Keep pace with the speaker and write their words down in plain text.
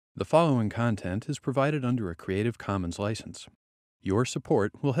The following content is provided under a Creative Commons license. Your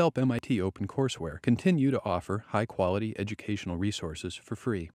support will help MIT OpenCourseWare continue to offer high-quality educational resources for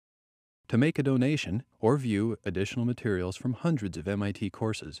free. To make a donation or view additional materials from hundreds of MIT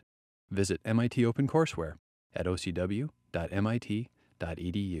courses, visit MIT OpenCourseWare at ocw.mit.edu.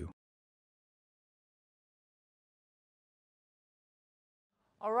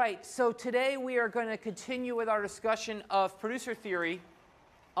 All right, so today we are going to continue with our discussion of producer theory.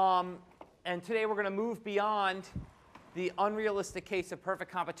 And today we're going to move beyond the unrealistic case of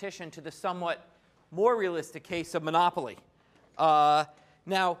perfect competition to the somewhat more realistic case of monopoly.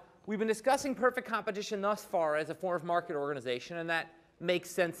 Now, we've been discussing perfect competition thus far as a form of market organization, and that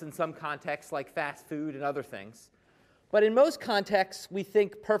makes sense in some contexts like fast food and other things. But in most contexts, we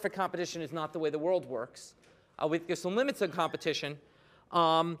think perfect competition is not the way the world works. We think there's some limits on competition.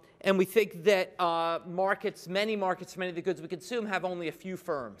 And we think that many markets for many of the goods we consume have only a few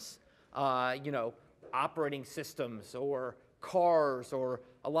firms. Operating systems or cars or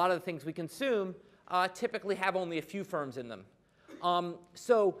a lot of the things we consume typically have only a few firms in them.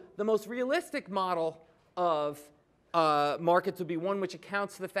 So the most realistic model of markets would be one which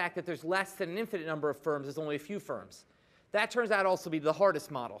accounts for the fact that there's less than an infinite number of firms, there's only a few firms. That turns out also to be the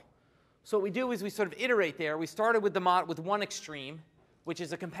hardest model. So what we do is we sort of iterate there. We started with with one extreme, which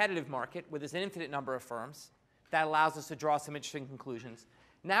is a competitive market where there's an infinite number of firms. That allows us to draw some interesting conclusions.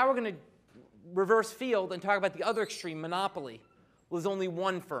 Now we're going to reverse field and talk about the other extreme, monopoly. Well, there's only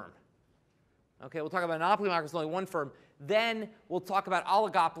one firm. Okay, we'll talk about monopoly market, there's only one firm. Then we'll talk about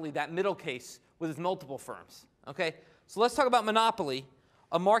oligopoly, that middle case, where there's multiple firms. Okay, so let's talk about monopoly,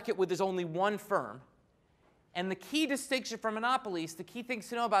 a market where there's only one firm. And the key distinction from monopolies, the key thing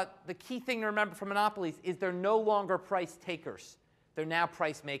to remember from monopolies is they're no longer price takers. They're now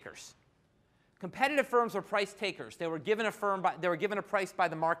price makers. Competitive firms were price takers. They were given a price by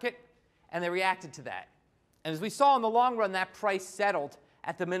the market, and they reacted to that. And as we saw in the long run, that price settled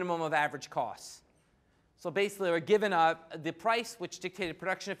at the minimum of average costs. So basically, they were given the price, which dictated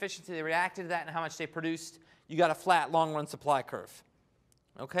production efficiency. They reacted to that and how much they produced. You got a flat long-run supply curve.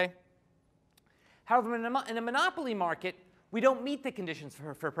 Okay? However, in a monopoly market, we don't meet the conditions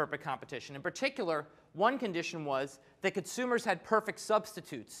for perfect competition. In particular, one condition was that consumers had perfect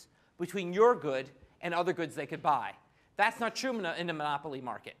substitutes between your good and other goods they could buy. That's not true in a monopoly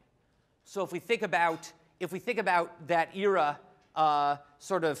market. So if we think about that era,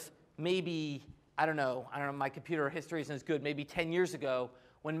 sort of maybe, I don't know, my computer history isn't as good, maybe 10 years ago,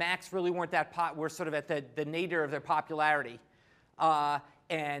 when Macs really weren't were sort of at the nadir of their popularity,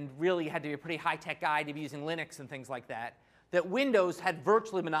 and really had to be a pretty high-tech guy to be using Linux and things like that, that Windows had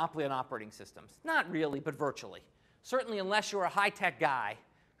virtually monopoly on operating systems. Not really, but virtually. Certainly unless you were a high-tech guy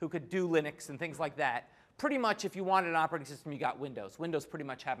who could do Linux and things like that, pretty much if you wanted an operating system, you got Windows. Windows pretty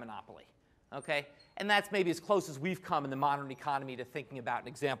much had monopoly. Okay? And that's maybe as close as we've come in the modern economy to thinking about an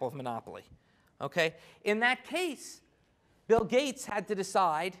example of monopoly. Okay? In that case, Bill Gates had to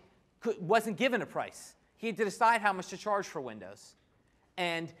decide, wasn't given a price. He had to decide how much to charge for Windows.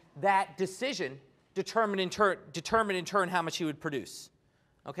 And that decision determine in turn how much he would produce.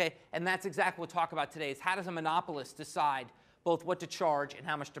 Okay? And that's exactly what we'll talk about today, is how does a monopolist decide both what to charge and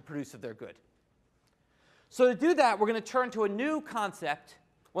how much to produce of their good. So to do that, we're going to turn to a new concept.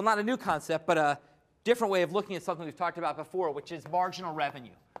 Well, not a new concept, but a different way of looking at something we've talked about before, which is marginal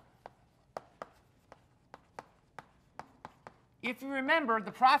revenue. If you remember,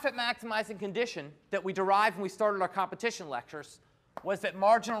 the profit maximizing condition that we derived when we started our competition lectures was that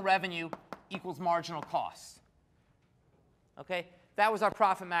marginal revenue equals marginal cost. Okay? That was our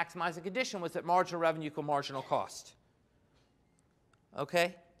profit maximizing condition, was that marginal revenue equal marginal cost.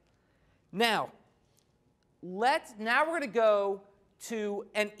 Okay? Now we're going to go to,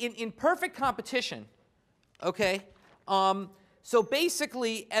 and in perfect competition, okay, so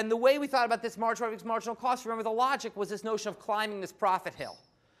basically, and the way we thought about this marginal revenue equals marginal cost, remember the logic was this notion of climbing this profit hill.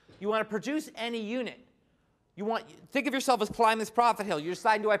 You want to produce any unit. Think of yourself as climbing this profit hill. You're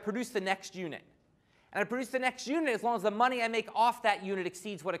deciding, do I produce the next unit? And I produce the next unit as long as the money I make off that unit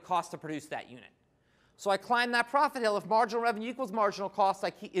exceeds what it costs to produce that unit. So I climb that profit hill. If marginal revenue equals marginal cost,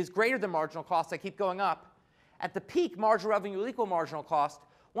 is greater than marginal cost, I keep going up. At the peak, marginal revenue will equal marginal cost.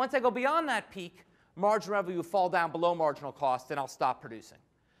 Once I go beyond that peak, marginal revenue will fall down below marginal cost, and I'll stop producing.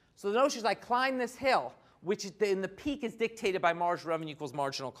 So the notion is I climb this hill, which in the peak is dictated by marginal revenue equals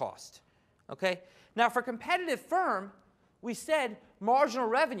marginal cost. Okay? Now, for a competitive firm, we said marginal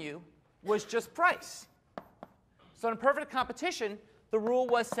revenue was just price. So in perfect competition, the rule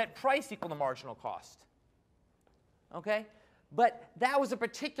was set price equal to marginal cost. Okay? But that was a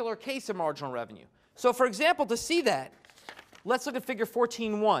particular case of marginal revenue. So for example, to see that, let's look at figure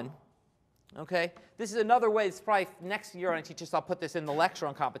 14.1. Okay? This is another way, it's probably next year when I teach this, I'll put this in the lecture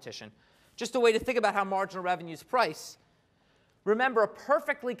on competition. Just a way to think about how marginal revenues price. Remember, a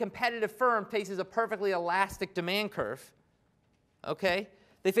perfectly competitive firm faces a perfectly elastic demand curve. Okay?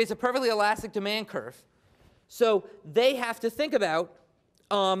 They face a perfectly elastic demand curve. So they have to think about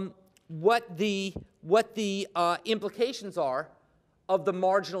what the implications are of the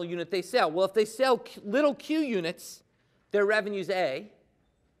marginal unit they sell. Well, if they sell little q units, their revenue's A.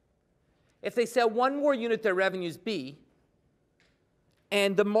 If they sell one more unit, their revenue's B.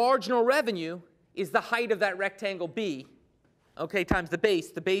 And the marginal revenue is the height of that rectangle B, okay, times the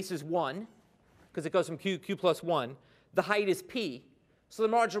base. The base is 1, because it goes from q plus 1. The height is P. So the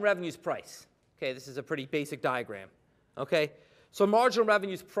marginal revenue is price. Okay, this is a pretty basic diagram. Okay, so marginal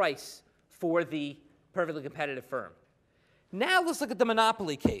revenue is price for the perfectly competitive firm. Now let's look at the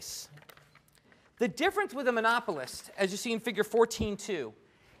monopoly case. The difference with a monopolist, as you see in figure 14.2,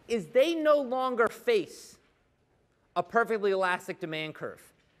 is they no longer face a perfectly elastic demand curve.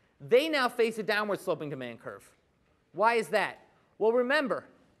 They now face a downward sloping demand curve. Why is that? Well, remember,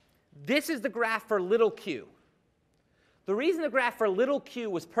 this is the graph for little q. The reason the graph for little q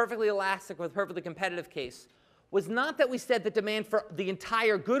was perfectly elastic with a perfectly competitive case was not that we said that demand for the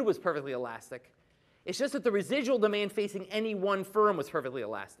entire good was perfectly elastic. It's just that the residual demand facing any one firm was perfectly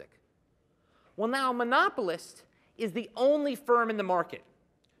elastic. Well, now a monopolist is the only firm in the market.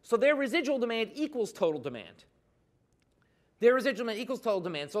 So their residual demand equals total demand. Their residual demand equals total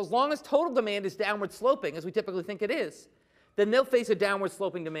demand. So as long as total demand is downward sloping, as we typically think it is, then they'll face a downward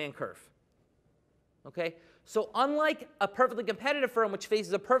sloping demand curve. Okay? So unlike a perfectly competitive firm which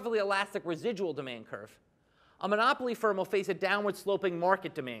faces a perfectly elastic residual demand curve, a monopoly firm will face a downward sloping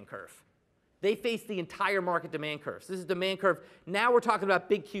market demand curve. They face the entire market demand curve. So this is demand curve. Now we're talking about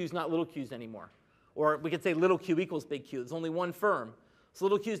big Qs, not little q's anymore. Or we could say little q equals big Q. There's only one firm. So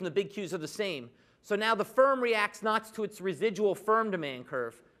little q's and the big Q's are the same. So now the firm reacts not to its residual firm demand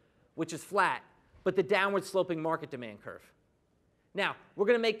curve, which is flat, but the downward sloping market demand curve. Now, we're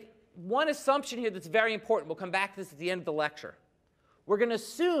going to make one assumption here that's very important. We'll come back to this at the end of the lecture. We're going to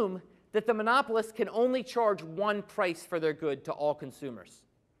assume that the monopolist can only charge one price for their good to all consumers.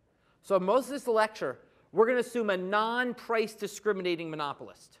 So most of this lecture, we're going to assume a non-price discriminating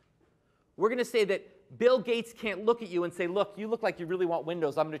monopolist. We're going to say that Bill Gates can't look at you and say, look, you look like you really want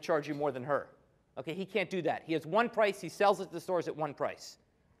Windows. I'm going to charge you more than her. Okay, he can't do that. He has one price. He sells it to the stores at one price.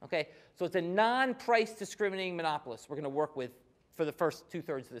 Okay, so it's a non-price discriminating monopolist we're going to work with for the first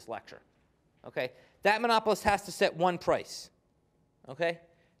 2/3 of this lecture. Okay, that monopolist has to set one price. Okay,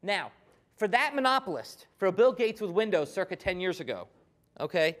 now for that monopolist, for Bill Gates with Windows circa 10 years ago,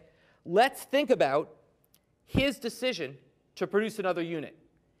 okay, let's think about his decision to produce another unit.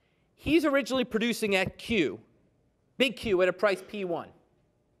 He's originally producing at Q, big Q at a price P1.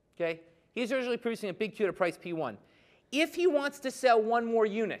 Okay, he's originally producing a big Q at a price P1. If he wants to sell one more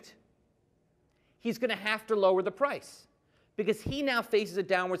unit, he's going to have to lower the price because he now faces a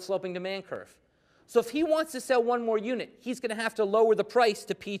downward sloping demand curve. So if he wants to sell one more unit, he's going to have to lower the price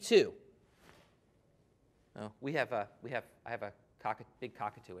to P2. Oh, I have a big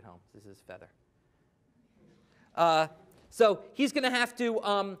cockatoo at home. This is Feather. So he's going to have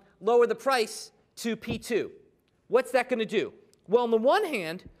to lower the price to P2. What's that going to do? Well, on the one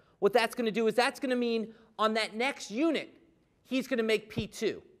hand, what that's going to do is that's going to mean on that next unit, he's going to make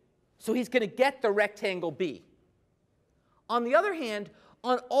P2. So he's going to get the rectangle B. On the other hand,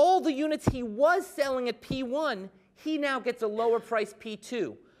 on all the units he was selling at P1, he now gets a lower price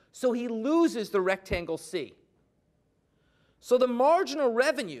P2. So he loses the rectangle C. So the marginal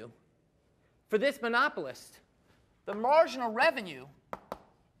revenue for this monopolist, the marginal revenue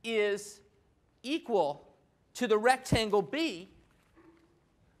is equal to the rectangle B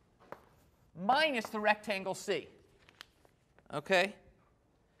minus the rectangle C. Okay?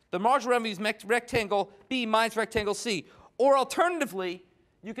 The marginal revenue is rectangle B minus rectangle C. Or alternatively,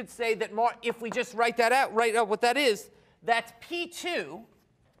 you could say that if we just write out what that is, that's P2,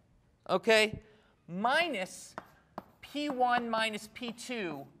 okay, minus P1 minus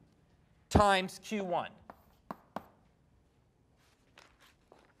P2 times Q1.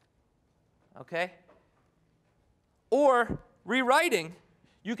 Okay? Or rewriting,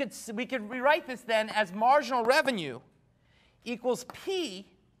 we could rewrite this then as marginal revenue equals P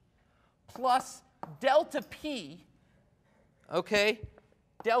plus delta P, okay,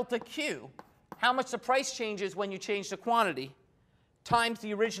 delta Q, how much the price changes when you change the quantity, times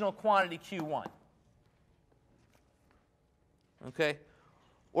the original quantity Q1. Okay?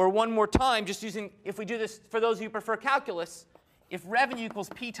 Or one more time, just using, if we do this, for those of you who prefer calculus, if revenue equals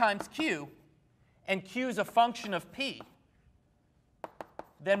P times Q, and Q is a function of P,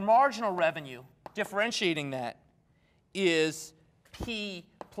 then marginal revenue, differentiating that, is P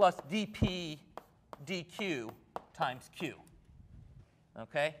plus dP dQ times Q.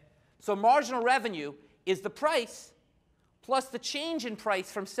 Okay? So marginal revenue is the price plus the change in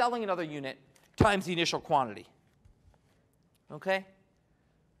price from selling another unit times the initial quantity. Okay?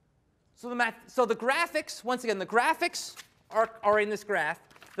 So the graphics, once again, the graphics are in this graph.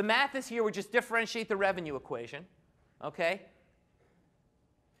 The math is here. We just differentiate the revenue equation. Okay?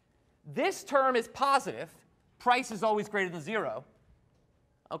 This term is positive. Price is always greater than 0.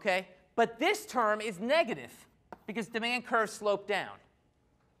 Okay? But this term is negative because demand curves slope down.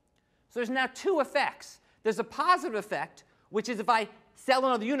 So there's now two effects. There's a positive effect, which is if I sell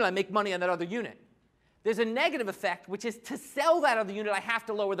another unit, I make money on that other unit. There's a negative effect, which is to sell that other unit, I have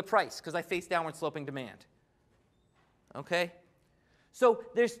to lower the price because I face downward sloping demand. Okay? So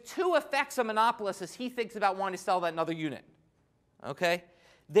there's two effects of monopolists as he thinks about wanting to sell that another unit. Okay?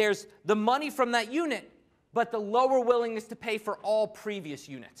 There's the money from that unit, but the lower willingness to pay for all previous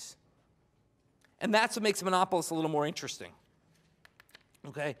units. And that's what makes a monopolist a little more interesting.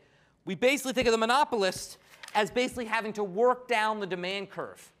 Okay? We basically think of the monopolist as basically having to work down the demand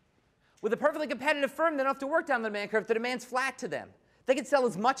curve. With a perfectly competitive firm, they don't have to work down the demand curve. The demand's flat to them. They can sell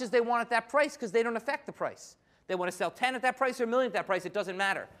as much as they want at that price because they don't affect the price. They want to sell 10 at that price or a million at that price, it doesn't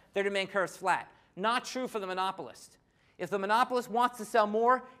matter. Their demand curve's flat. Not true for the monopolist. If the monopolist wants to sell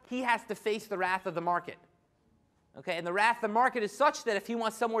more, he has to face the wrath of the market. Okay? And the wrath of the market is such that if he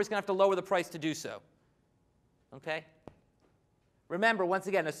wants to sell more, he's going to have to lower the price to do so. Okay? Remember, once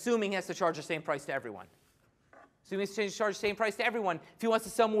again, assuming he has to charge the same price to everyone. Assuming he has to charge the same price to everyone, if he wants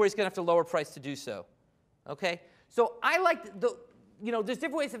to sell more, he's going to have to lower price to do so. Okay? So I like the, there's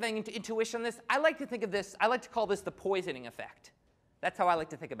different ways of thinking intuition on this. I like to think of this, I like to call this the poisoning effect. That's how I like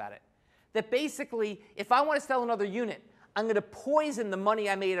to think about it. That basically, if I want to sell another unit, I'm going to poison the money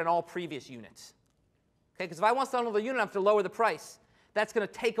I made on all previous units. Okay? Because if I want to sell another unit, I have to lower the price. That's going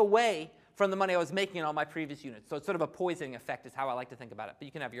to take away from the money I was making on all my previous units. So it's sort of a poisoning effect is how I like to think about it. But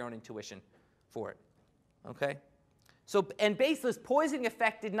you can have your own intuition for it. Okay? So, and basically, this poisoning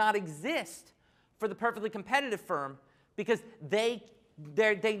effect did not exist for the perfectly competitive firm because they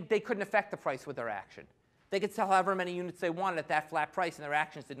couldn't affect the price with their action. They could sell however many units they wanted at that flat price, and their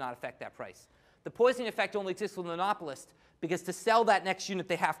actions did not affect that price. The poisoning effect only exists with the monopolist because to sell that next unit,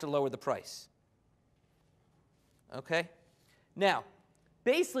 they have to lower the price. Okay? Now,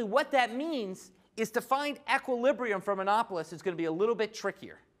 basically, what that means is to find equilibrium for monopolists is going to be a little bit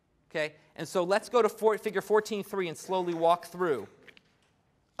trickier. Okay? And so let's go to figure 14.3 and slowly walk through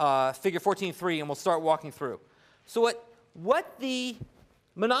figure 14.3, and we'll start walking through. So what the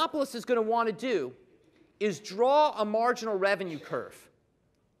monopolist is going to want to do is draw a marginal revenue curve.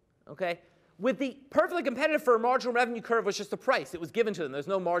 Okay? With the perfectly competitive firm, marginal revenue curve was just a price. It was given to them. There's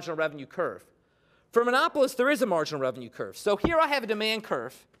no marginal revenue curve. For monopolists, there is a marginal revenue curve. So here I have a demand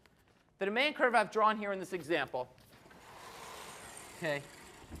curve. The demand curve I've drawn here in this example. Okay?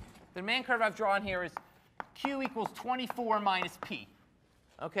 The demand curve I've drawn here is Q equals 24 minus P.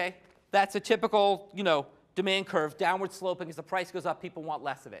 Okay? That's a typical, demand curve, downward sloping. As the price goes up, people want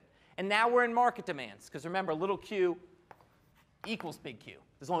less of it. And now we're in market demands, because remember, little q equals big Q.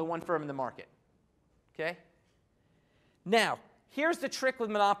 There's only one firm in the market. Okay? Now, here's the trick with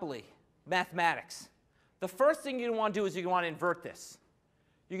monopoly mathematics. The first thing you want to do is you want to invert this.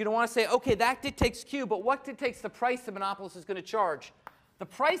 You're going to want to say, OK, that dictates Q, but what dictates the price the monopolist is going to charge? The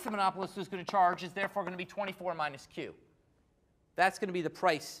price the monopolist is going to charge is therefore going to be 24 minus Q. That's going to be the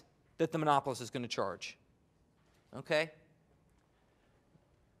price that the monopolist is going to charge. Okay?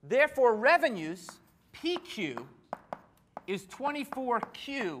 Therefore, revenues, PQ, is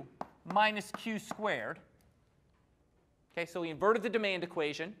 24Q minus Q squared. Okay, so we inverted the demand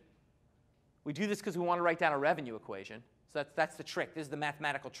equation. We do this because we want to write down a revenue equation. So that's the trick. This is the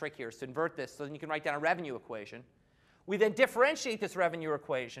mathematical trick here, is to invert this so then you can write down a revenue equation. We then differentiate this revenue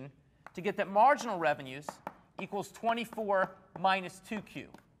equation to get that marginal revenues equals 24 minus 2Q.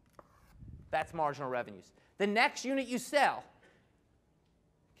 That's marginal revenues. The next unit you sell,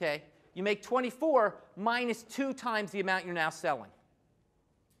 okay, you make 24 minus 2 times the amount you're now selling.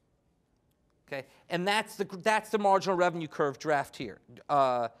 Okay, and that's the marginal revenue curve graphed here.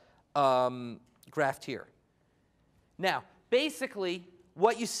 Now, basically,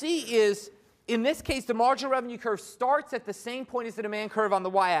 what you see is, in this case, the marginal revenue curve starts at the same point as the demand curve on the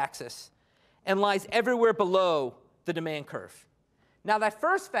y-axis and lies everywhere below the demand curve. Now, that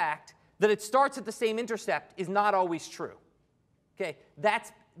first fact, that it starts at the same intercept, is not always true. Okay,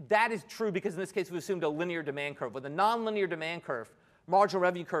 that is true because in this case we assumed a linear demand curve. With a nonlinear demand curve, marginal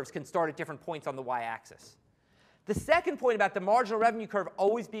revenue curves can start at different points on the y-axis. The second point about the marginal revenue curve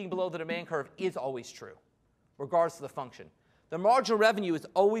always being below the demand curve is always true, regardless of the function. The marginal revenue is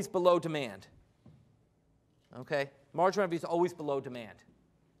always below demand. Okay? Marginal revenue is always below demand.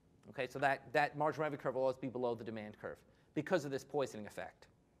 Okay, so that marginal revenue curve will always be below the demand curve because of this poisoning effect.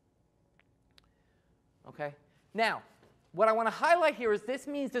 Okay? Now, what I want to highlight here is this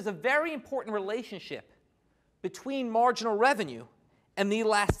means there's a very important relationship between marginal revenue and the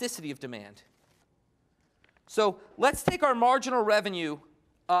elasticity of demand. So let's take our marginal revenue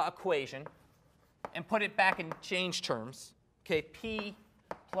equation and put it back in change terms. Okay, P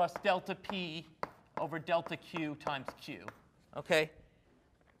plus delta P over delta Q times Q. Okay?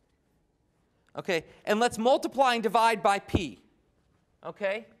 Okay, and let's multiply and divide by P.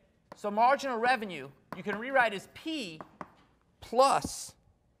 Okay? So marginal revenue, you can rewrite as P plus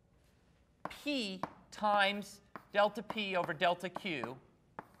P times delta P over delta Q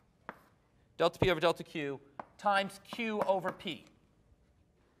times Q over P.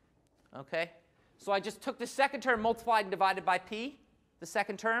 Okay? So I just took the second term, multiplied and divided by P, the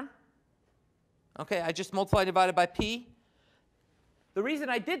second term. Okay, I just multiplied and divided by P. The reason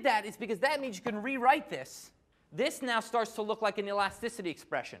I did that is because that means you can rewrite this. This now starts to look like an elasticity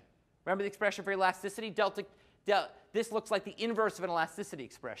expression. Remember the expression for elasticity? This looks like the inverse of an elasticity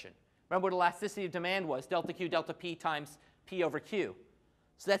expression. Remember what elasticity of demand was? Delta Q, delta P times P over Q.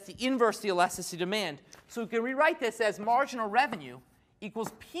 So that's the inverse of the elasticity of demand. So we can rewrite this as marginal revenue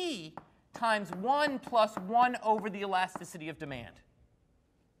equals P times 1 plus 1 over the elasticity of demand.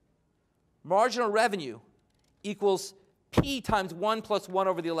 Marginal revenue equals P times 1 plus 1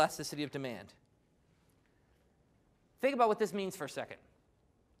 over the elasticity of demand. Think about what this means for a second.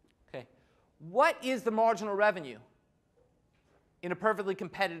 Okay. What is the marginal revenue in a perfectly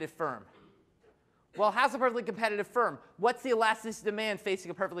competitive firm? Well, how's a perfectly competitive firm? What's the elasticity of demand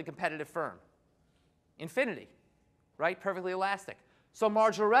facing a perfectly competitive firm? Infinity, right? Perfectly elastic. So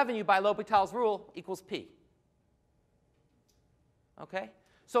marginal revenue by L'Hopital's rule equals P. Okay?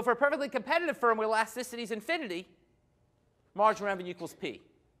 So for a perfectly competitive firm where elasticity is infinity, marginal revenue equals P.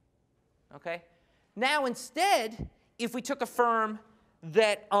 Okay? Now instead, if we took a firm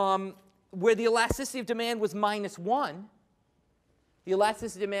that where the elasticity of demand was -1, the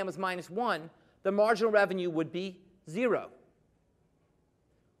elasticity of demand was -1, the marginal revenue would be 0.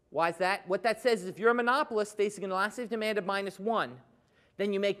 Why is that? What that says is if you're a monopolist facing an elasticity of demand of -1,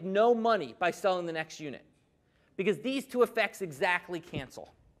 then you make no money by selling the next unit. Because these two effects exactly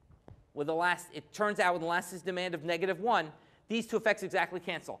cancel. It turns out with an elasticity of demand of -1, these two effects exactly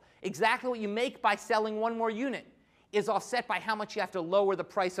cancel. Exactly what you make by selling one more unit is offset by how much you have to lower the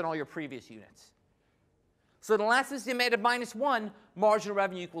price on all your previous units. So an elasticity of demand of -1, marginal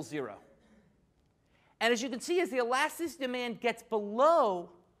revenue equals 0. And as you can see, as the elasticity of demand gets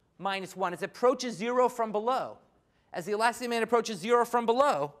below -1, as it approaches 0 from below, as the elasticity of demand approaches 0 from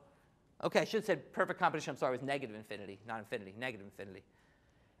below, okay, I should have said perfect competition, I'm sorry, it was negative infinity, not infinity, negative infinity.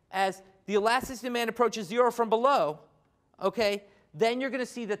 As the elasticity of demand approaches 0 from below, okay, then you're going to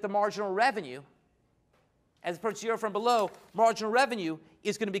see that the marginal revenue, as it approaches 0 from below, marginal revenue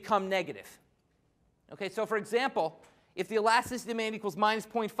is going to become negative. Okay, so for example, if the elasticity of demand equals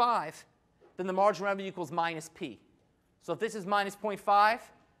 -0.5, then the marginal revenue equals -P. So if this is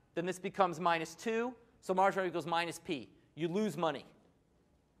 -0.5, then this becomes -2, so marginal revenue equals -P. You lose money.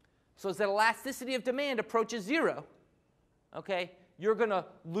 So as that elasticity of demand approaches 0, okay, you're going to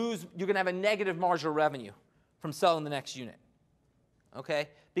have a negative marginal revenue from selling the next unit. Okay?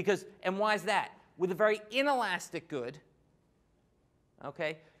 And why is that? With a very inelastic good,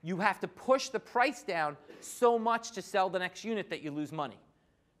 okay, you have to push the price down so much to sell the next unit that you lose money.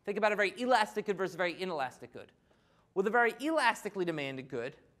 Think about a very elastic good versus a very inelastic good. With a very elastically demanded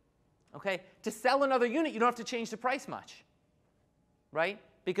good, okay, to sell another unit, you don't have to change the price much, right?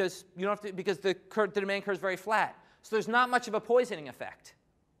 Because the demand curve is very flat. So there's not much of a poisoning effect.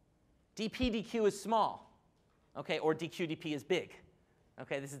 dP dQ is small, okay, or dQ dP is big.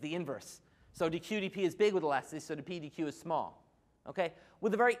 Okay, this is the inverse. So dQ dP is big with elasticity, so dP dQ is small. Okay,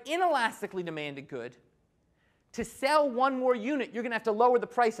 with a very inelastically demanded good, to sell one more unit, you're going to have to lower the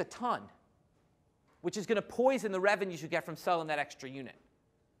price a ton, which is going to poison the revenues you get from selling that extra unit.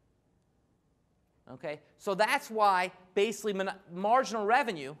 Okay, so that's why basically marginal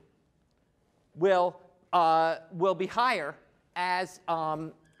revenue will be higher as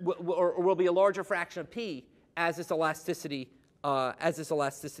or will be a larger fraction of P as this elasticity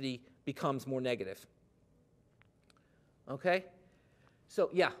becomes more negative. Okay, so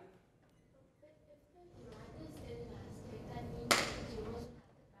yeah.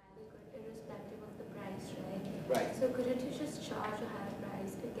 Right. So couldn't you just charge a higher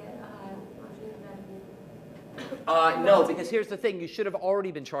price to get a higher marginal revenue? No, because here's the thing. You should have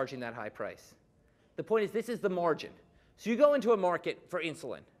already been charging that high price. The point is, this is the margin. So you go into a market for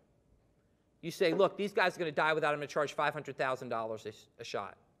insulin. You say, look, these guys are going to die without, I'm going to charge $500,000 a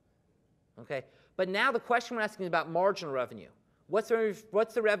shot. Okay? But now the question we're asking is about marginal revenue. What's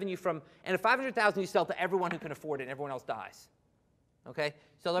the revenue from, and at $500,000 you sell to everyone who can afford it and everyone else dies. Okay?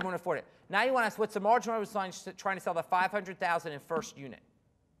 So everyone can afford it. Now you want to ask, what's the marginal revenue trying to sell the $500,000 in first unit?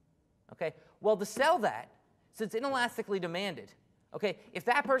 Okay? Well, to sell that, since it's inelastically demanded, okay, if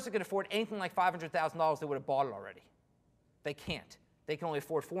that person could afford anything like $500,000, they would have bought it already. They can't. They can only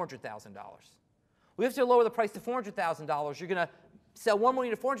afford $400,000. We have to lower the price to $400,000. You're going to sell one more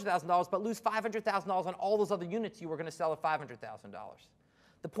unit at $400,000, but lose $500,000 on all those other units you were going to sell at $500,000.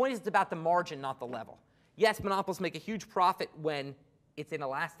 The point is it's about the margin, not the level. Yes, monopolists make a huge profit when it's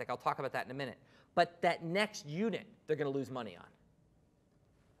inelastic. I'll talk about that in a minute. But that next unit, they're going to lose money on.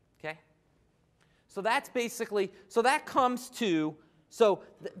 Okay? So that's basically, so that comes to,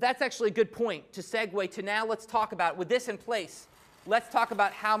 that's actually a good point to segue to now let's talk about, with this in place, let's talk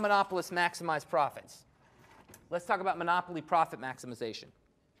about how monopolists maximize profits. Let's talk about monopoly profit maximization.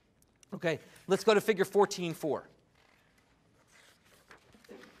 Okay, let's go to figure 14.4.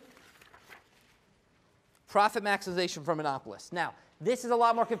 Profit maximization for monopolists. Now, this is a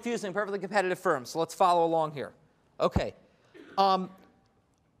lot more confusing than perfectly competitive firms, so let's follow along here. Okay.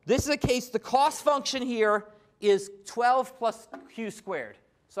 This is a case, the cost function here is 12 plus q squared.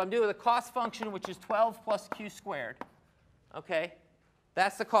 So I'm doing the cost function, which is 12 plus q squared. Okay?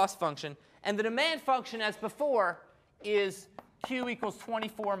 That's the cost function. And the demand function, as before, is q equals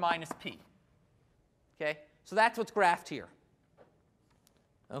 24 minus p. Okay? So that's what's graphed here.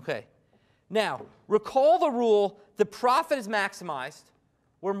 Okay. Now, recall the rule that profit is maximized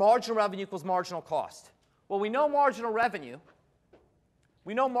where marginal revenue equals marginal cost. Well, we know marginal revenue.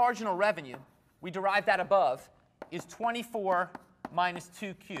 We derive that above, is 24 minus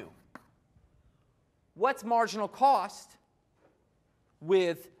 2q. What's marginal cost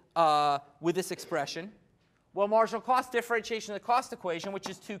with this expression? Well, marginal cost differentiation of the cost equation, which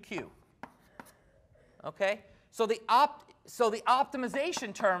is 2q. Okay? So the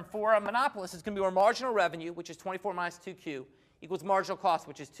optimization term for a monopolist is going to be where marginal revenue, which is 24 minus 2q, equals marginal cost,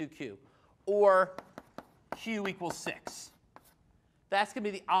 which is 2q, or q equals 6. That's going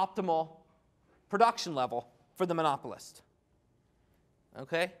to be the optimal production level for the monopolist.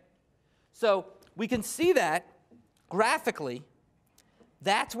 Okay? So we can see that graphically.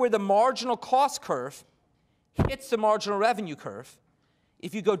 That's where the marginal cost curve hits the marginal revenue curve.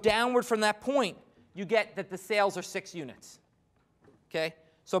 If you go downward from that point, you get that the sales are 6 units. Okay?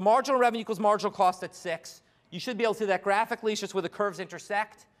 So marginal revenue equals marginal cost at 6. You should be able to see that graphically. It's just where the curves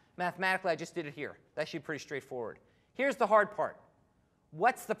intersect. Mathematically, I just did it here. That should be pretty straightforward. Here's the hard part.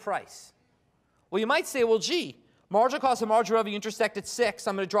 What's the price? Well, you might say, well, gee, marginal cost and marginal revenue intersect at 6.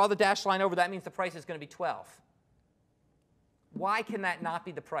 I'm going to draw the dashed line over. That means the price is going to be 12. Why can that not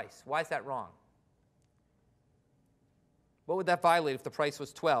be the price? Why is that wrong? What would that violate if the price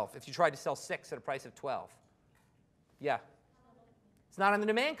was 12? If you tried to sell 6 at a price of 12? Yeah. It's not on the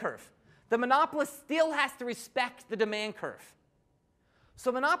demand curve. The monopolist still has to respect the demand curve.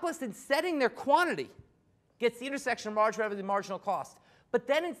 So monopolists, in setting their quantity, gets the intersection of marginal revenue and marginal cost. But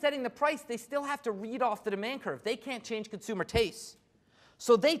then in setting the price, they still have to read off the demand curve. They can't change consumer tastes.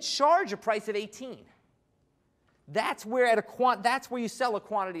 So they charge a price of 18. That's where you sell a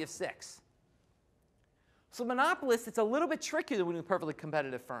quantity of 6. So monopolists, it's a little bit trickier than when you're a perfectly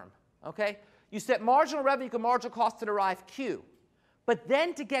competitive firm. Okay? You set marginal revenue equal marginal cost to derive Q. But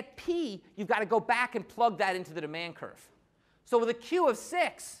then to get P, you've got to go back and plug that into the demand curve. So with a Q of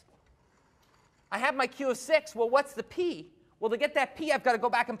 6, I have my Q of 6. Well, what's the P? Well, to get that P, I've got to go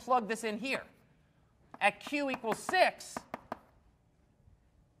back and plug this in here. At Q equals 6,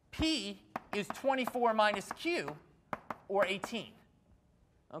 P is 24 minus Q, or 18.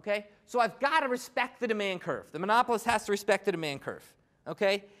 Okay? So I've got to respect the demand curve. The monopolist has to respect the demand curve.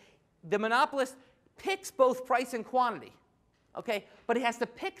 Okay? The monopolist picks both price and quantity. Okay? But he has to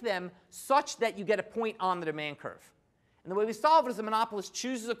pick them such that you get a point on the demand curve. And the way we solve it is the monopolist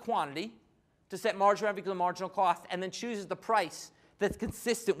chooses a quantity to set marginal revenue equal to marginal cost, and then chooses the price that's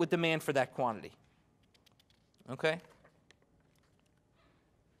consistent with demand for that quantity. Okay?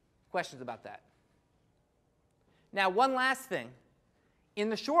 Questions about that? Now, one last thing. In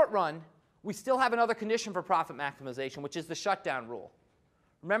the short run, we still have another condition for profit maximization, which is the shutdown rule.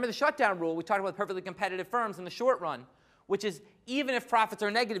 Remember the shutdown rule? We talked about perfectly competitive firms in the short run, which is even if profits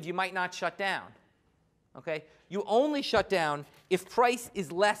are negative, you might not shut down. Okay? You only shut down if price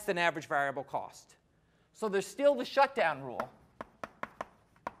is less than average variable cost. So there's still the shutdown rule.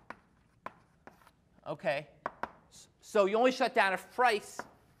 Okay? So you only shut down if price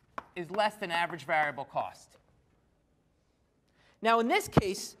is less than average variable cost. Now, in this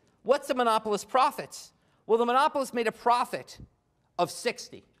case, what's the monopolist's profits? Well, the monopolist made a profit of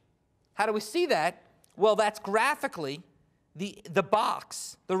 60. How do we see that? Well, that's graphically the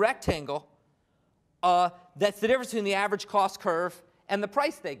box, the rectangle. That's the difference between the average cost curve and the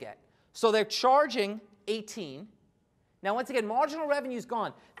price they get. So they're charging 18. Now, once again, marginal revenue is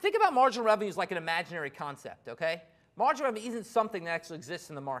gone. Think about marginal revenue as like an imaginary concept, okay? Marginal revenue isn't something that actually exists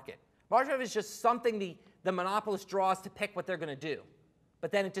in the market. Marginal revenue is just something the monopolist draws to pick what they're going to do.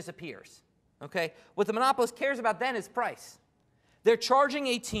 But then it disappears, okay? What the monopolist cares about then is price. They're charging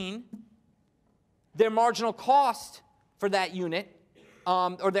 18. Their marginal cost for that unit,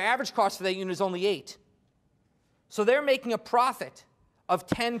 or their average cost for that unit is only 8. So they're making a profit of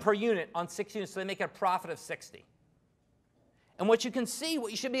 10 per unit on 6 units, so they make a profit of 60. And what you can see,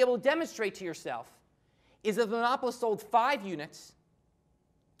 what you should be able to demonstrate to yourself, is if the monopolist sold 5 units,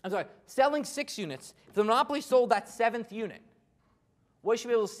 selling 6 units, if the monopoly sold that 7th unit, what you should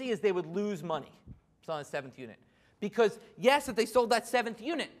be able to see is they would lose money selling the 7th unit. Because, yes, if they sold that 7th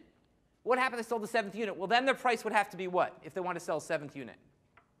unit, what happened if they sold the 7th unit? Well, then their price would have to be what if they want to sell a 7th unit?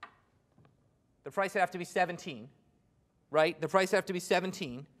 The price would have to be 17, right? The price would have to be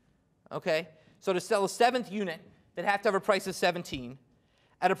 17, okay? So to sell a 7th unit, they'd have to have a price of 17.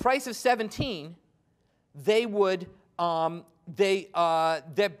 At a price of 17, they would, so basically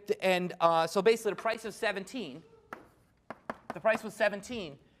the price of 17, the price was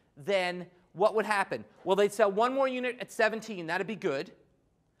 17, then what would happen? Well, they'd sell one more unit at 17, that'd be good.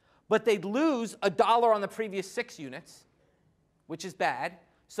 But they'd lose $1 on the previous 6 units, which is bad.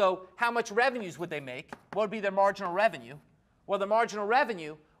 So how much revenues would they make? What would be their marginal revenue? Well, the marginal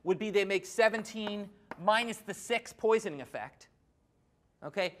revenue would be they make 17 minus the 6 poisoning effect.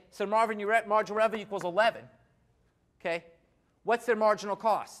 Okay, so marginal revenue equals 11. Okay, what's their marginal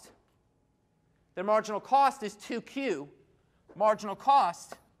cost? Their marginal cost is 2Q. Marginal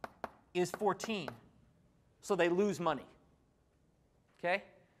cost is 14. So they lose money. Okay?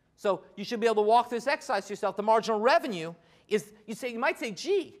 So you should be able to walk through this exercise to yourself. The marginal revenue is, you might say,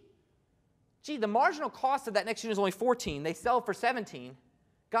 gee, the marginal cost of that next unit is only 14. They sell it for 17.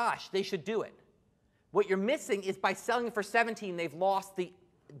 Gosh, they should do it. What you're missing is by selling it for 17, they've lost the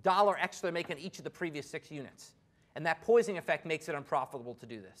 $1 extra they're making each of the previous 6 units. And that poisoning effect makes it unprofitable to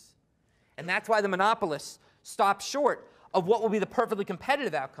do this. And that's why the monopolists stop short of what will be the perfectly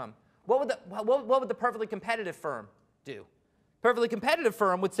competitive outcome. What would the perfectly competitive firm do? Perfectly competitive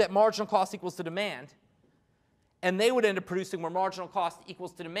firm would set marginal cost equals to demand, and they would end up producing where marginal cost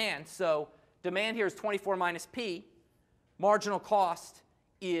equals to demand. So demand here is 24 minus P. Marginal cost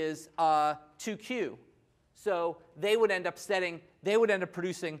is 2Q. So they would end up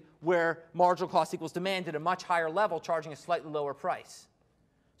producing where marginal cost equals demand at a much higher level, charging a slightly lower price.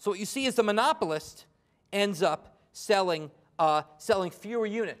 So what you see is the monopolist ends up selling fewer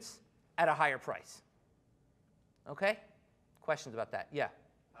units at a higher price. Okay? Questions about that? Yeah?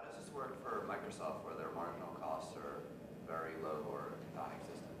 How does this work for Microsoft where their marginal costs are very low or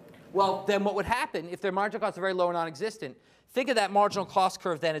non-existent? Well, then what would happen if their marginal costs are very low or non-existent, think of that marginal cost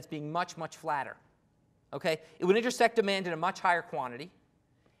curve then as being much, much flatter. Okay? It would intersect demand in a much higher quantity.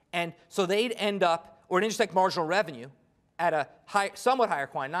 And so they'd end up, or intersect marginal revenue at a somewhat higher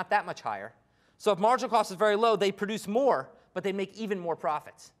quantity, not that much higher. So if marginal cost is very low, they produce more, but they make even more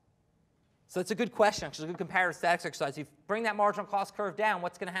profits. So it's a good question, actually, a good comparative statistics exercise. If you bring that marginal cost curve down,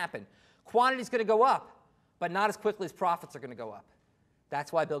 what's going to happen? Quantity is going to go up, but not as quickly as profits are going to go up.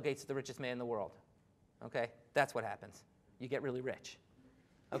 That's why Bill Gates is the richest man in the world. Okay? That's what happens. You get really rich.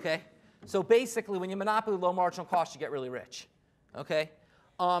 Okay? So basically, when you monopoly low marginal cost, you get really rich. Okay?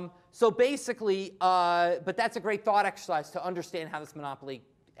 So basically, but that's a great thought exercise to understand how this monopoly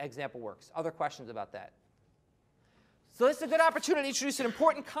example works. Other questions about that? So this is a good opportunity to introduce an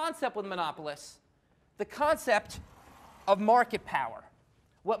important concept with monopolists, the concept of market power.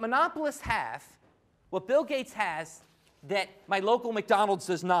 What monopolists have, what Bill Gates has that my local McDonald's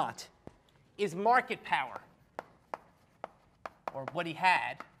does not, is market power. Or what he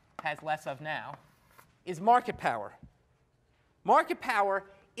has less of now, is market power. Market power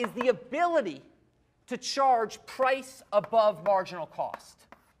is the ability to charge price above marginal cost.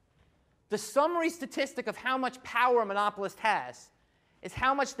 The summary statistic of how much power a monopolist has is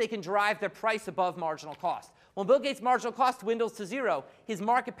how much they can drive their price above marginal cost. When Bill Gates' marginal cost dwindles to 0, his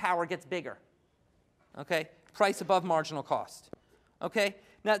market power gets bigger. Okay? Price above marginal cost. Okay?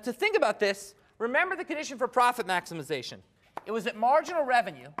 Now, to think about this, remember the condition for profit maximization. It was that marginal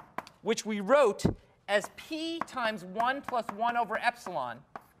revenue, which we wrote as P times 1 plus 1 over epsilon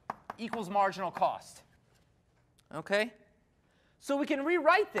equals marginal cost. Okay? So we can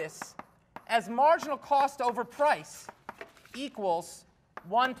rewrite this as marginal cost over price equals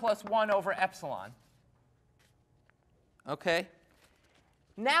 1 plus 1 over epsilon. Okay?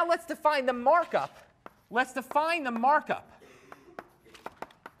 Now let's define the markup. Let's define the markup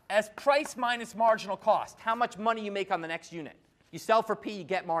as price minus marginal cost. How much money you make on the next unit. You sell for P, you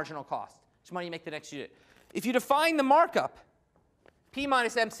get marginal cost. How much money you make the next unit. If you define the markup, P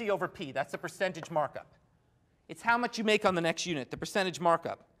minus MC over P, that's the percentage markup. It's how much you make on the next unit, the percentage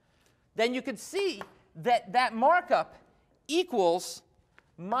markup. Then you can see that that markup equals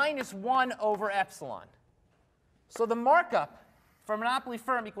minus 1 over epsilon. So the markup for a monopoly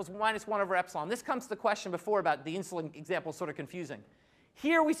firm equals minus 1 over epsilon. This comes to the question before about the insulin example, sort of confusing.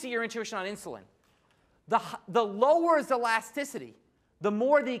 Here we see your intuition on insulin. The lower is elasticity, the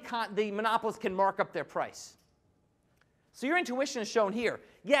more the monopolists can mark up their price. So your intuition is shown here.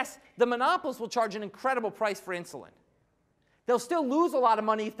 Yes, the monopolists will charge an incredible price for insulin. They'll still lose a lot of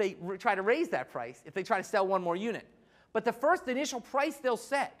money if they try to raise that price, if they try to sell one more unit. But the first initial price they'll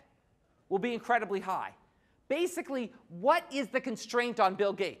set will be incredibly high. Basically, what is the constraint on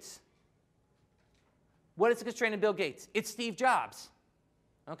Bill Gates? What is the constraint on Bill Gates? It's Steve Jobs.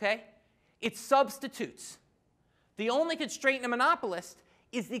 Okay? It's substitutes. The only constraint in a monopolist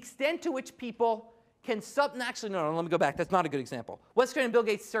is the extent to which people can actually, no, let me go back. That's not a good example. What's the constraint on Bill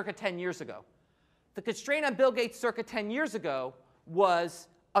Gates circa 10 years ago? The constraint on Bill Gates circa 10 years ago was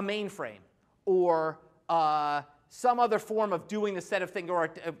a mainframe or some other form of doing the set of things, or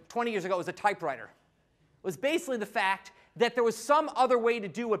 20 years ago it was a typewriter. It was basically the fact that there was some other way to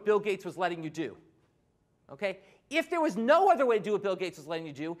do what Bill Gates was letting you do. Okay? If there was no other way to do what Bill Gates was letting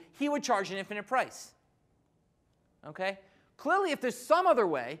you do, he would charge an infinite price. Okay? Clearly, if there's some other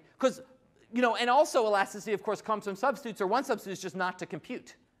way, because, you know, and also elasticity, of course, comes from substitutes, or one substitute is just not to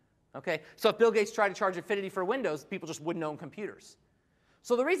compute. Okay? So if Bill Gates tried to charge infinity for Windows, people just wouldn't own computers.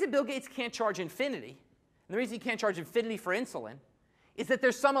 So the reason Bill Gates can't charge infinity, and the reason he can't charge infinity for insulin, is that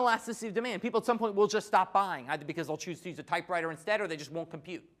there's some elasticity of demand. People at some point will just stop buying, either because they'll choose to use a typewriter instead, or they just won't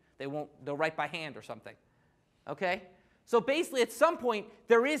compute. They'll write by hand or something. Okay? So basically, at some point,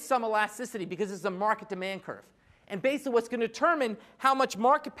 there is some elasticity because it's a market demand curve. And basically, what's going to determine how much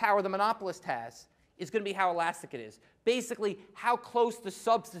market power the monopolist has is going to be how elastic it is. Basically, how close the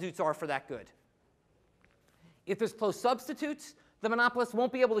substitutes are for that good. If there's close substitutes, the monopolist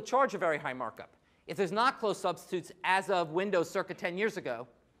won't be able to charge a very high markup. If there's not close substitutes, as of Windows circa 10 years ago,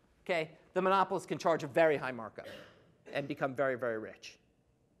 okay, the monopolist can charge a very high markup and become very, very rich.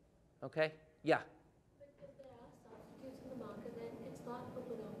 Okay? Yeah? But if there are substitutes in the market, then it's not a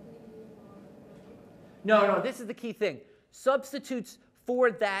monopoly anymore, right? No, this is the key thing. Substitutes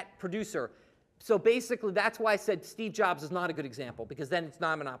for that producer. So basically, that's why I said Steve Jobs is not a good example, because then it's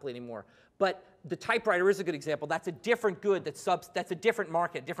not a monopoly anymore. But the typewriter is a good example. That's a different good that's a different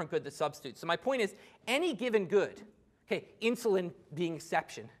market, different good that substitutes. So my point is, any given good, okay, insulin being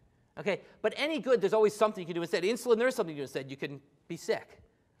exception, okay, but any good, there's always something you can do instead. Insulin, there's something you can do instead. You can be sick,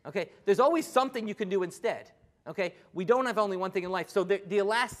 okay? There's always something you can do instead, okay? We don't have only one thing in life. So the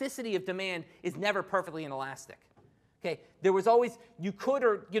elasticity of demand is never perfectly inelastic, okay? There was always, you could,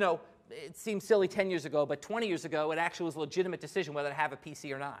 or, you know, it seems silly 10 years ago, but 20 years ago, it actually was a legitimate decision whether to have a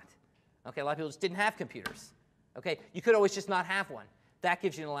PC or not. Okay, a lot of people just didn't have computers. Okay, you could always just not have one. That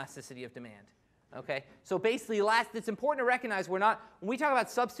gives you an elasticity of demand. Okay, so basically, it's important to recognize when we talk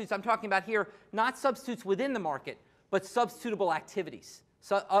about substitutes, I'm talking about here not substitutes within the market, but substitutable activities,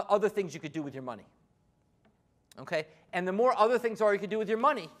 so other things you could do with your money. Okay, and the more other things you could do with your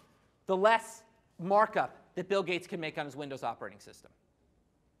money, the less markup that Bill Gates can make on his Windows operating system.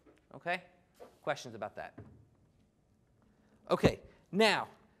 Okay, questions about that? Okay,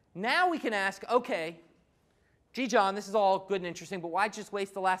 now we can ask, okay, gee, John, this is all good and interesting, but why just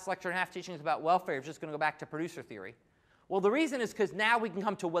waste the last lecture and a half teaching us about welfare if you're just going to go back to producer theory? Well, the reason is because now we can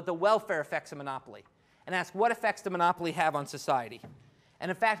come to what the welfare effects of monopoly and ask what effects does monopoly have on society. And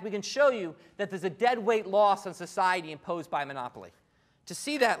in fact, we can show you that there's a dead weight loss on society imposed by monopoly. To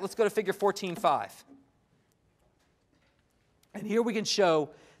see that, let's go to figure 14.5. And here we can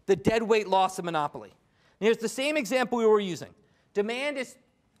show the dead weight loss of monopoly. And here's the same example we were using. Demand is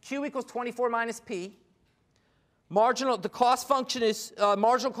Q equals 24 minus P. The cost function is,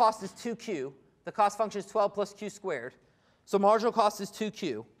 marginal cost is 2Q. The cost function is 12 plus Q squared. So marginal cost is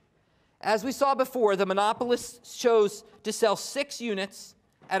 2Q. As we saw before, the monopolist chose to sell 6 units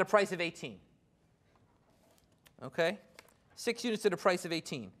at a price of 18. Okay? 6 units at a price of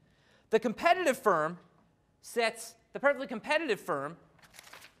 18. The competitive firm the perfectly competitive firm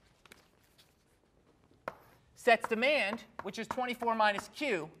sets demand, which is 24 minus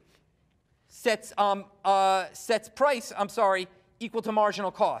Q, sets price, equal to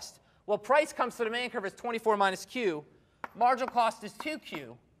marginal cost. Well, price comes to the demand curve as 24 minus Q. Marginal cost is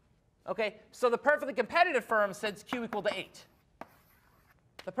 2Q. Okay, so the perfectly competitive firm sets Q equal to 8.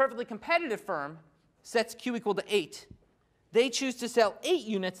 The perfectly competitive firm sets Q equal to 8. They choose to sell 8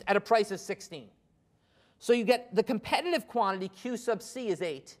 units at a price of 16. So you get the competitive quantity Q sub C is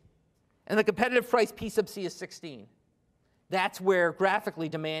 8, and the competitive price P sub C is 16. That's where graphically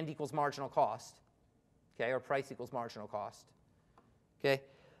demand equals marginal cost, okay, or price equals marginal cost. Okay,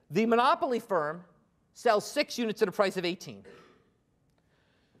 the monopoly firm sells 6 units at a price of 18.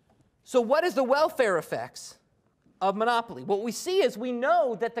 So what is the welfare effects of monopoly? What we see is we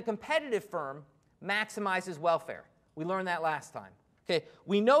know that the competitive firm maximizes welfare. We learned that last time. Okay,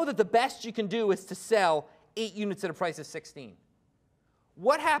 we know that the best you can do is to sell 8 units at a price of 16.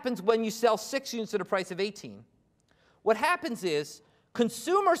 What happens when you sell 6 units at a price of 18? What happens is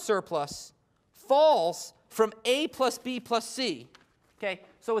consumer surplus falls from A plus B plus C. Okay,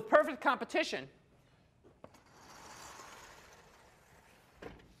 so with perfect competition,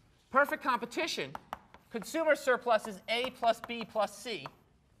 consumer surplus is A plus B plus C.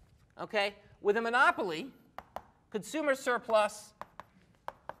 Okay, with a monopoly, consumer surplus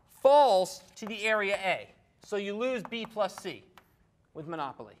falls to the area A. So you lose B plus C with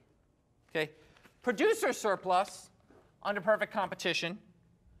monopoly. Okay, producer surplus under perfect competition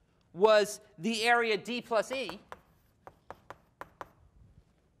was the area D plus E.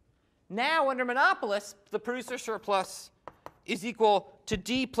 Now under monopolists, the producer surplus is equal to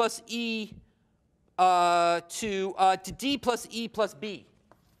D plus E to D plus E plus B.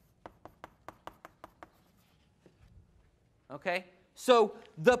 Okay, so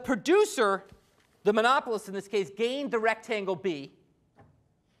the producer, the monopolist in this case, gained the rectangle B,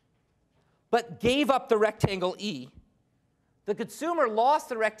 but gave up the rectangle E. The consumer lost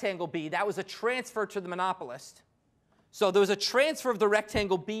the rectangle B. That was a transfer to the monopolist. So there was a transfer of the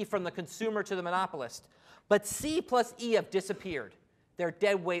rectangle B from the consumer to the monopolist. But C plus E have disappeared. They're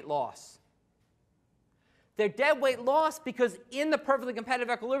dead weight loss. They're dead weight loss because in the perfectly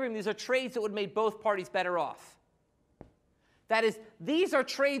competitive equilibrium, these are trades that would have made both parties better off. That is, these are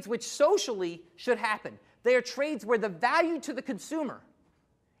trades which socially should happen. They are trades where the value to the consumer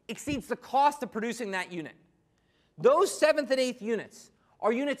exceeds the cost of producing that unit. Those 7th and 8th units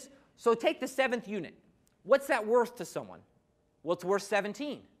are units. So take the 7th unit. What's that worth to someone? Well, it's worth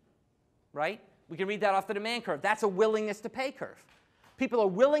 17, right? We can read that off the demand curve. That's a willingness to pay curve. People are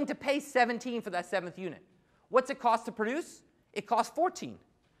willing to pay 17 for that 7th unit. What's it cost to produce? It costs 14.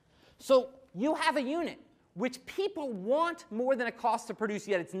 So you have a unit which people want more than it costs to produce,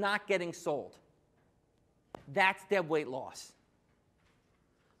 yet it's not getting sold. That's dead weight loss.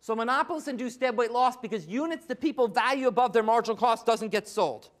 So monopolists induce dead weight loss because units that people value above their marginal cost doesn't get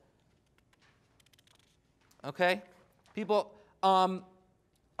sold. Okay?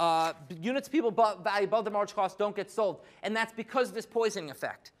 Units people value above their marginal cost don't get sold. And that's because of this poisoning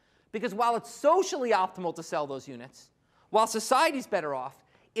effect. Because while it's socially optimal to sell those units, while society's better off,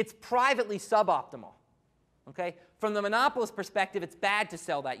 it's privately suboptimal. Okay? From the monopolist perspective, it's bad to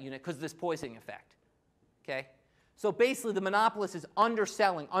sell that unit because of this poisoning effect. Okay? So basically, the monopolist is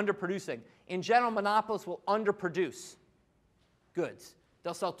underselling, underproducing. In general, monopolists will underproduce goods.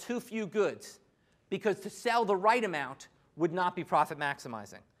 They'll sell too few goods because to sell the right amount would not be profit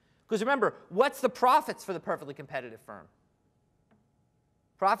maximizing. Because remember, what's the profits for the perfectly competitive firm?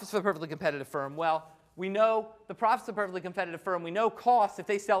 Profits for the perfectly competitive firm, well, we know the profits of the perfectly competitive firm. We know costs if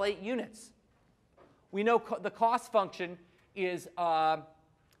they sell 8 units. We know the cost function is, the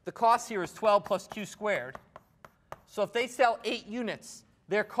cost here is 12 plus Q squared. So if they sell 8 units,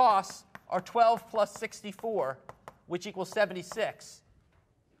 their costs are 12 plus 64, which equals 76.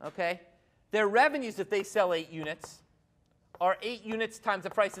 Okay? Their revenues, if they sell 8 units, are 8 units times the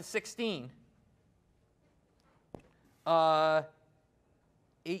price of 16. 8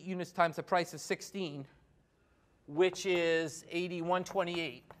 units times the price of 16, which is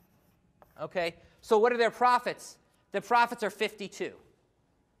 81.28. Okay? So what are their profits? Their profits are 52.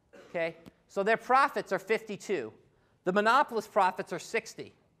 Okay? So their profits are 52. The monopolist profits are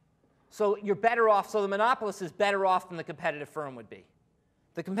 60. So you're better off. So the monopolist is better off than the competitive firm would be.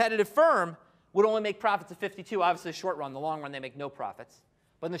 The competitive firm would only make profits of 52. Obviously, in the short run. The long run, they make no profits.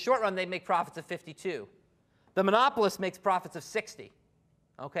 But in the short run, they make profits of 52. The monopolist makes profits of 60.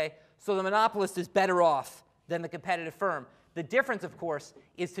 Okay? So the monopolist is better off than the competitive firm. The difference, of course,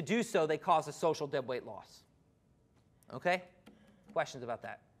 is to do so, they cause a social dead weight loss. Okay? Questions about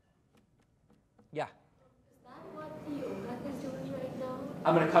that? Yeah? Is that what the OPEC is doing right now?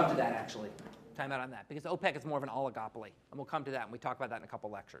 I'm going to come to that, actually. Time out on that. Because OPEC is more of an oligopoly. And we'll come to that when we talk about that in a couple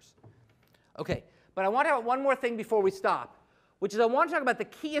lectures. Okay, but I want to have one more thing before we stop, which is I want to talk about the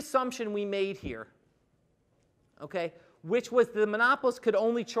key assumption we made here, okay, which was the monopolist could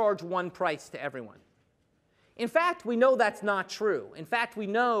only charge one price to everyone. In fact, we know that's not true. In fact, we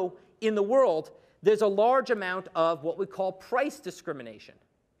know in the world there's a large amount of what we call price discrimination.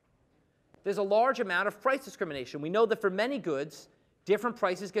 There's a large amount of price discrimination. We know that for many goods, different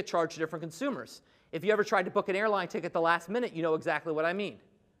prices get charged to different consumers. If you ever tried to book an airline ticket at the last minute, you know exactly what I mean.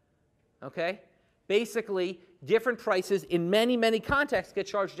 Okay? Basically, different prices in many, many contexts get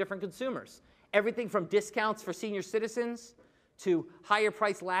charged to different consumers. Everything from discounts for senior citizens to higher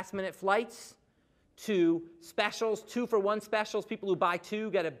priced last minute flights to specials, 2-for-1 specials. People who buy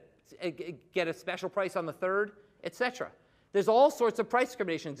two get a special price on the third, etc. There's all sorts of price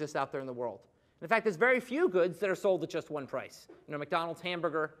discrimination exists out there in the world. In fact, there's very few goods that are sold at just one price. You know, McDonald's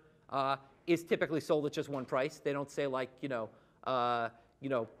hamburger is typically sold at just one price. They don't say like, fat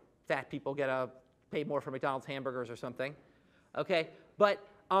people pay more for McDonald's hamburgers or something. Okay, but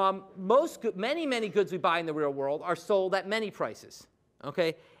many goods we buy in the real world are sold at many prices.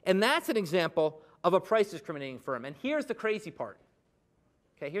 Okay, and that's an example of a price discriminating firm. And here's the crazy part.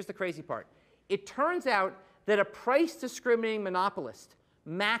 Okay, here's the crazy part. It turns out that a price discriminating monopolist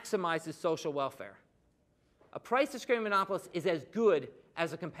maximizes social welfare. A price discriminating monopolist is as good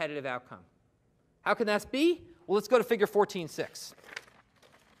as a competitive outcome. How can that be? Well, let's go to figure 14.6.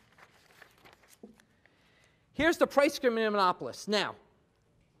 Here's the price discriminating monopolist. Now,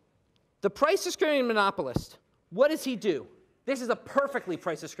 the price discriminating monopolist, what does he do? This is a perfectly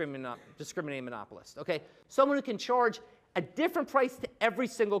price discriminating monopolist. Okay? Someone who can charge a different price to every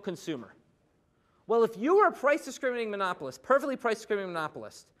single consumer. Well, if you were a price discriminating monopolist, perfectly price discriminating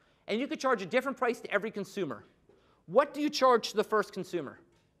monopolist, and you could charge a different price to every consumer, what do you charge to the first consumer?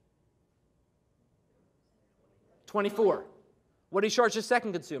 24. What do you charge the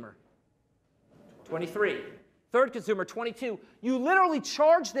second consumer? 23. Third consumer, 22. You literally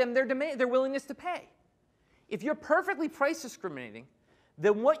charge them their willingness to pay. If you're perfectly price discriminating,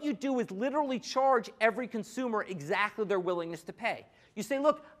 then what you do is literally charge every consumer exactly their willingness to pay. You say,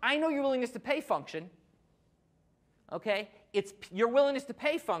 look, I know your willingness to pay function. Okay? It's your willingness to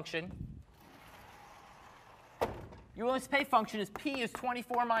pay function. Your willingness to pay function is P is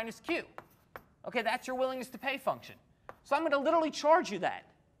 24 minus Q. Okay, that's your willingness to pay function. So I'm going to literally charge you that.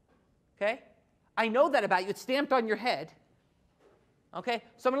 Okay? I know that about you. It's stamped on your head. Okay?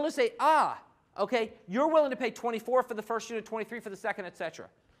 So I'm going to say, okay, you're willing to pay 24 for the first unit, 23 for the second, etc.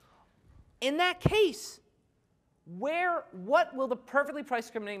 In that case, what will the perfectly price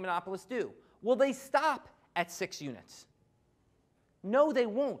discriminating monopolist do? Will they stop at 6 units? No, they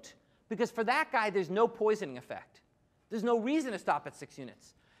won't. Because for that guy, there's no poisoning effect. There's no reason to stop at 6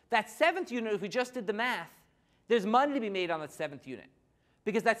 units. That 7th unit, if we just did the math, there's money to be made on that 7th unit.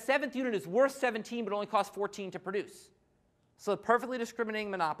 Because that 7th unit is worth 17 but only costs 14 to produce. So the perfectly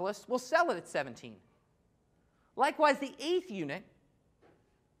discriminating monopolist will sell it at 17. Likewise, the 8th unit,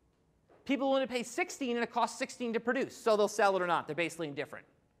 people will only pay 16 and it costs 16 to produce. So they'll sell it or not. They're basically indifferent.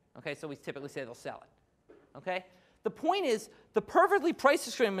 Okay, so we typically say they'll sell it. Okay? The point is, the perfectly price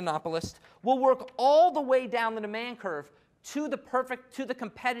discriminating monopolist will work all the way down the demand curve to the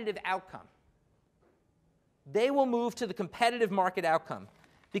competitive outcome. They will move to the competitive market outcome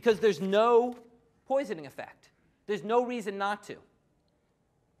because there's no poisoning effect. There's no reason not to.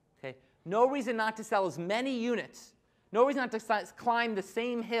 Okay? No reason not to sell as many units. No reason not to climb the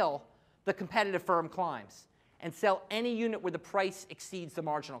same hill the competitive firm climbs and sell any unit where the price exceeds the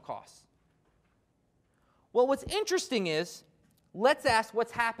marginal cost. Well, what's interesting is, let's ask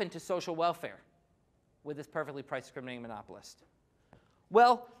what's happened to social welfare with this perfectly price discriminating monopolist.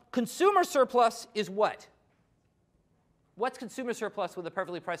 Well, consumer surplus is what? What's consumer surplus with a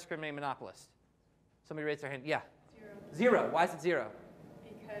perfectly price discriminating monopolist? Somebody raise their hand. Yeah. 0. Why is it 0?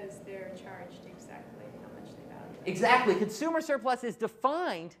 Because they're charged exactly how much they value. Exactly. Consumer surplus is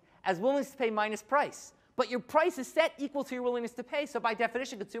defined as willingness to pay minus price. But your price is set equal to your willingness to pay, so by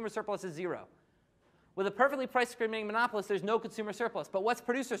definition, consumer surplus is 0. With a perfectly price discriminating monopolist, there's no consumer surplus. But what's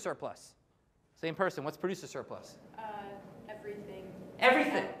producer surplus? Same person. What's producer surplus? Everything.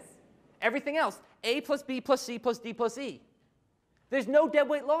 Everything. Everything else. A plus B plus C plus D plus E. There's no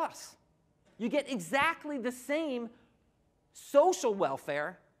deadweight loss. You get exactly the same social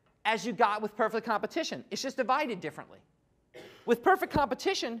welfare as you got with perfect competition. It's just divided differently. With perfect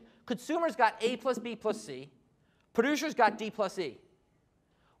competition, consumers got A plus B plus C. Producers got D plus E.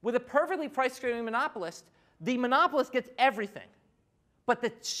 With a perfectly price discriminating monopolist, the monopolist gets everything. But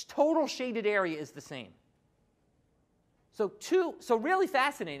the total shaded area is the same. So really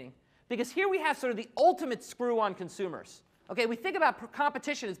fascinating, because here we have sort of the ultimate screw on consumers. Okay, we think about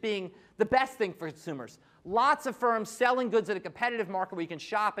competition as being the best thing for consumers. Lots of firms selling goods in a competitive market where you can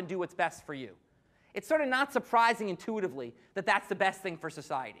shop and do what's best for you. It's sort of not surprising intuitively that that's the best thing for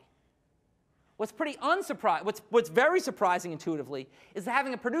society. What's very surprising intuitively is that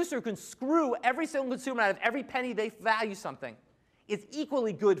having a producer who can screw every single consumer out of every penny they value something is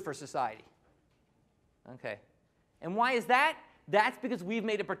equally good for society. Okay. And why is that? That's because we've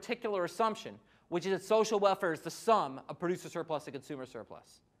made a particular assumption, which is that social welfare is the sum of producer surplus and consumer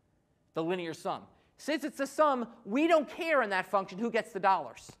surplus, the linear sum. Since it's the sum, we don't care in that function who gets the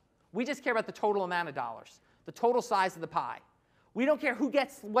dollars. We just care about the total amount of dollars, the total size of the pie. We don't care who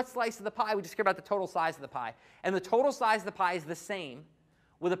gets what slice of the pie. We just care about the total size of the pie. And the total size of the pie is the same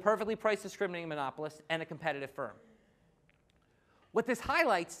with a perfectly price discriminating monopolist and a competitive firm. What this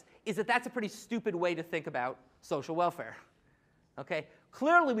highlights is that that's a pretty stupid way to think about social welfare. Okay?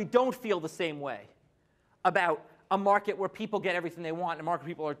 Clearly, we don't feel the same way about a market where people get everything they want and a market where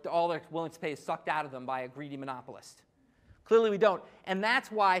people are, all they're willing to pay is sucked out of them by a greedy monopolist. Clearly, we don't. And that's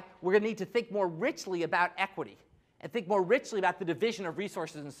why we're going to need to think more richly about equity and think more richly about the division of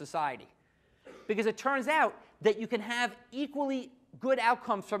resources in society. Because it turns out that you can have equally good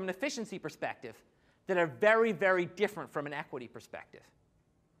outcomes from an efficiency perspective that are very, very different from an equity perspective.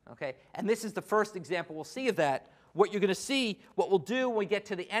 Okay? And this is the first example we'll see of that. What you're going to see, what we'll do when we get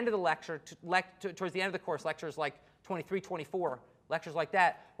to the end of the lecture, towards the end of the course, lectures like 23, 24, lectures like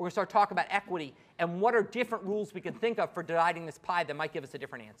that, we're going to start talking about equity and what are different rules we can think of for dividing this pie that might give us a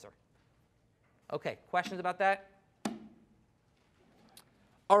different answer. Okay, questions about that?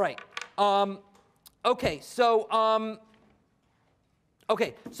 All right. Okay, so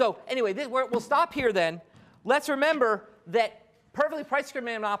anyway, we'll stop here then. Let's remember that perfectly price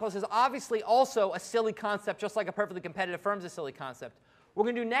discriminating monopolist is obviously also a silly concept, just like a perfectly competitive firm is a silly concept. What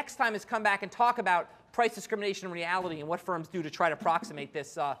we're going to do next time is come back and talk about price discrimination in reality and what firms do to try to approximate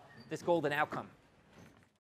this golden outcome.